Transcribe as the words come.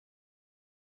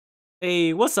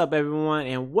Hey, what's up, everyone,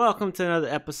 and welcome to another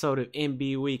episode of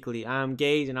MB Weekly. I'm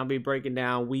Gage, and I'll be breaking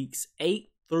down weeks 8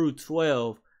 through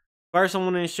 12. First, I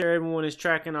want to ensure everyone is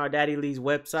tracking our Daddy Leagues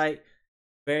website.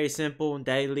 Very simple,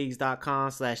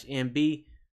 daddyleagues.com/MB.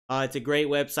 It's a great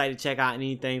website to check out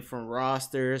anything from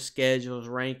rosters, schedules,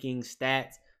 rankings,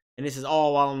 stats, and this is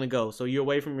all while on the go. So you're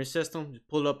away from your system, just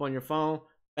pull it up on your phone,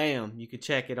 bam, you can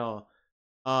check it all.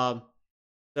 Um,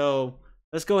 so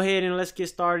let's go ahead and let's get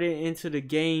started into the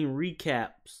game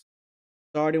recaps.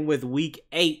 Starting with week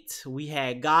 8, we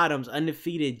had Gotham's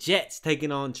undefeated Jets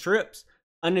taking on Tripp's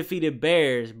undefeated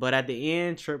Bears. But at the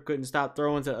end, Tripp couldn't stop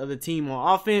throwing to the other team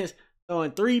on offense,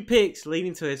 throwing 3 picks,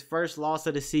 leading to his first loss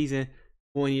of the season,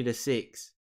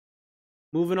 20-6.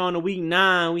 Moving on to week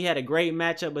 9, we had a great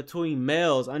matchup between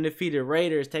Mel's undefeated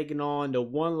Raiders taking on the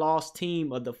one-loss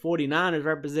team of the 49ers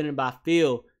represented by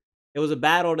Phil. It was a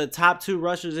battle of the top 2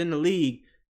 rushers in the league,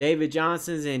 David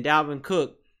Johnson and Dalvin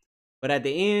Cook. But at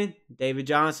the end, David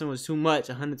Johnson was too much,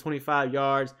 125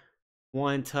 yards,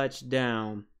 1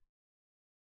 touchdown.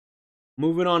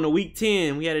 Moving on to week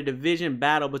 10, we had a division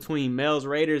battle between Mel's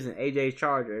Raiders and AJ's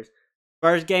Chargers.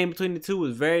 First game between the two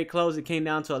was very close. It came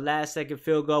down to a last-second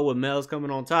field goal with Mel's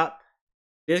coming on top.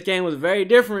 This game was very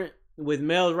different, with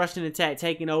Mel's rushing attack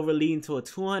taking over, leading to a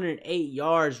 208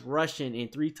 yards rushing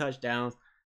and 3 touchdowns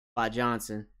by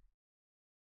Johnson.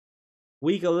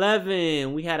 Week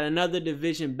 11, we had another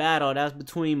division battle. That's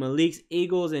between Malik's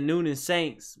Eagles and Noonan's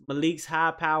Saints. Malik's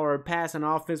high-powered passing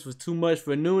offense was too much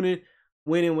for Noonan,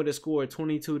 winning with a score of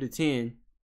 22-10.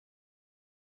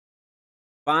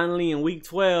 Finally, in week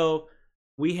 12,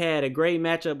 we had a great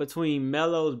matchup between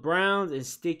Melo's Browns and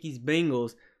Sticky's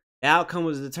Bengals. The outcome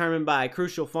was determined by a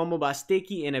crucial fumble by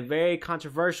Sticky and a very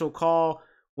controversial call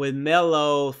with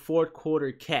Melo's fourth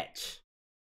quarter catch.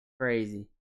 Crazy.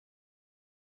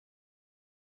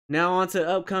 Now on to the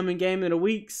upcoming game of the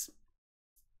weeks.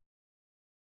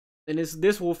 And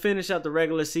this will finish up the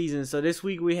regular season. So this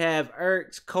week we have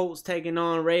Eric's Colts taking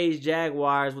on Ray's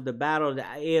Jaguars with the battle of the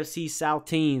AFC South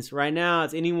teams. Right now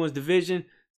it's anyone's division,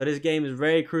 so this game is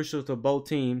very crucial to both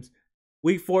teams.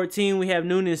 Week 14 we have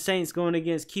Noonan's Saints going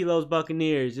against Kilo's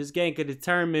Buccaneers. This game could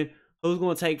determine who's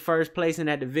going to take first place in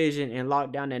that division and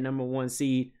lock down that number 1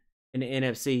 seed in the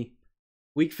NFC.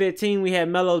 Week 15 we have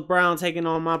Melo's Browns taking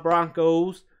on my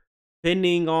Broncos.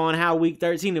 Depending on how week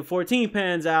 13 and 14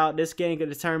 pans out, this game could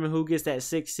determine who gets that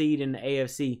 6th seed in the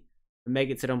AFC to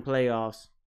make it to them playoffs.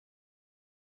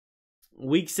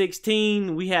 Week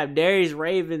 16, we have Darius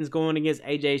Ravens going against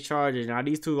AJ's Chargers. Now,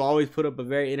 these two always put up a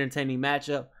very entertaining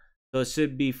matchup, so it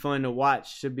should be fun to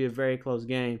watch. Should be a very close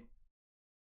game.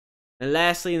 And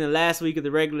lastly, in the last week of the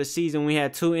regular season, we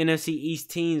had 2 NFC East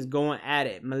teams going at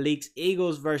it. Malik's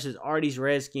Eagles versus Artie's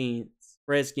Redskins.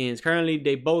 Currently,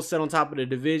 they both sit on top of the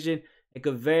division. It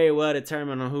could very well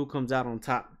determine on who comes out on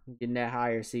top, getting that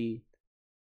higher seed.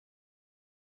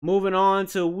 Moving on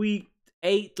to week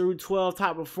 8 through 12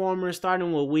 top performers.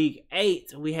 Starting with week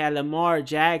 8, we had Lamar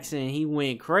Jackson. He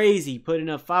went crazy, putting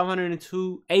up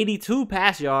 582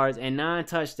 pass yards and 9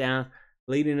 touchdowns,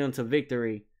 leading them to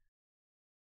victory.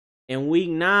 In week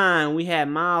 9, we had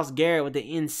Myles Garrett with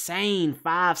the insane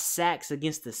 5 sacks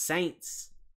against the Saints.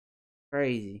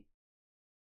 Crazy.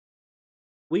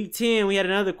 Week 10, we had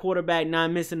another quarterback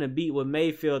not missing a beat with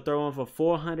Mayfield throwing for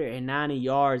 490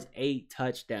 yards, 8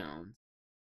 touchdowns.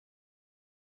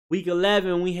 Week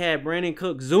 11, we had Brandon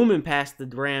Cook zooming past the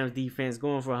Rams defense,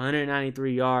 going for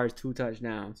 193 yards, 2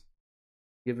 touchdowns,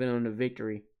 giving them the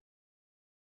victory.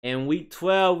 In week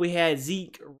 12, we had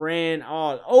Zeke ran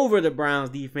all over the Browns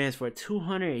defense for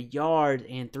 200 yards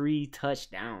and 3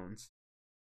 touchdowns.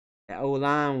 That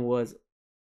O-line was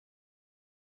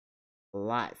a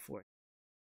lot for it.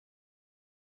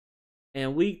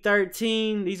 And week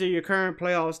 13, these are your current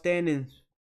playoff standings.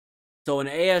 So in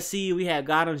the AFC, we have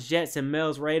Gotham's Jets and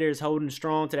Mel's Raiders holding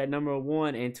strong to that number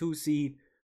 1 and 2 seed.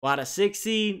 While the 6th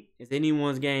seed is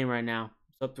anyone's game right now.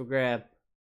 It's up for grab.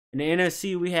 In the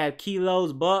NFC, we have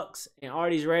Kilo's Bucks and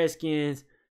Artie's Redskins.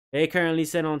 They currently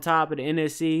sit on top of the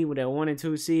NFC with that 1 and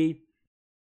 2 seed.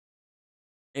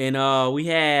 And we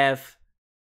have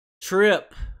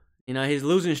Tripp. You know, his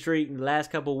losing streak in the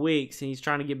last couple of weeks. And he's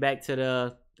trying to get back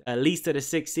to at least to the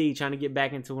 6th seed, trying to get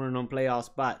back into one of them playoff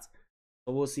spots.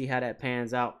 So we'll see how that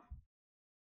pans out.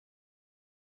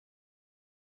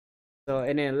 So,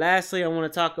 and then lastly, I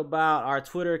want to talk about our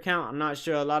Twitter account. I'm not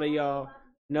sure a lot of y'all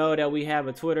know that we have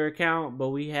a Twitter account, but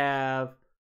we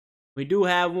do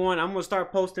have one. I'm gonna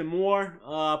start posting more.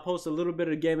 Post a little bit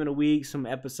of the game of the week, some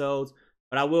episodes,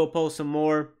 but I will post some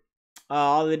more.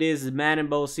 All it is Madden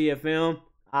CFM.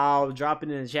 I'll drop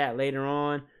it in the chat later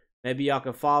on. Maybe y'all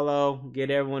can follow,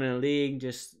 get everyone in the league,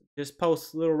 just Just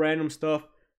post little random stuff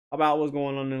about what's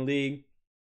going on in the league.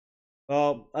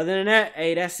 Other than that,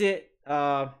 hey, that's it.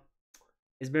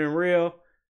 It's been real.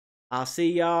 I'll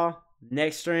see y'all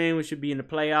next stream, which should be in the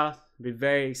playoffs. It'll be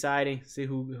very exciting. See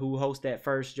who hosts that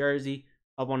first jersey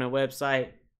up on their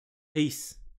website.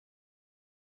 Peace.